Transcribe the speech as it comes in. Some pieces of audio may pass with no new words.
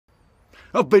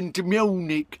I've been to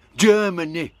Munich,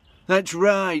 Germany. That's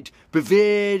right,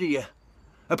 Bavaria.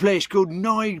 A place called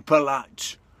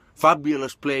Neupalaz.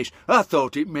 Fabulous place. I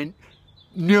thought it meant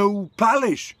New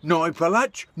Palace.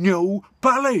 Neupalaz, New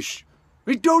Palace.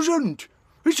 It doesn't.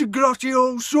 It's a grotty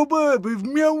old suburb of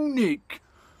Munich.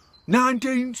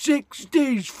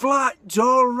 1960s flats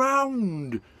all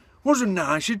round. Wasn't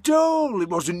nice at all. It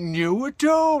wasn't new at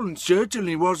all, and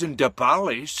certainly wasn't a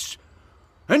palace.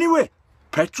 Anyway,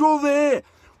 petrol there.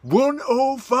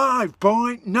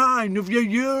 105.9 of your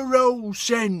euro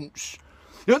cents.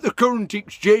 At the current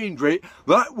exchange rate,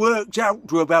 that works out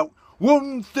to about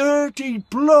 130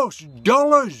 plus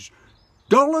dollars.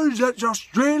 Dollars, that's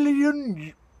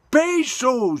Australian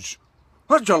pesos.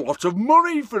 That's a lot of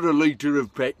money for a litre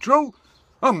of petrol.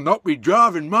 I'll not be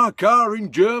driving my car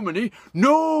in Germany,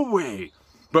 no way.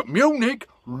 But Munich,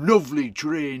 lovely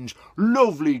trains,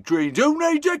 lovely trains. Who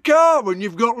needs a car when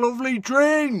you've got lovely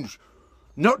trains?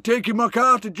 Not taking my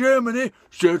car to Germany,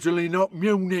 certainly not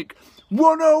Munich.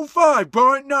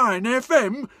 105.9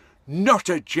 FM? Not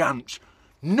a chance,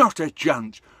 not a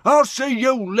chance. I'll see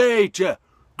you later.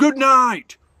 Good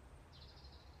night.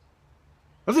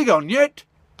 Have they gone yet?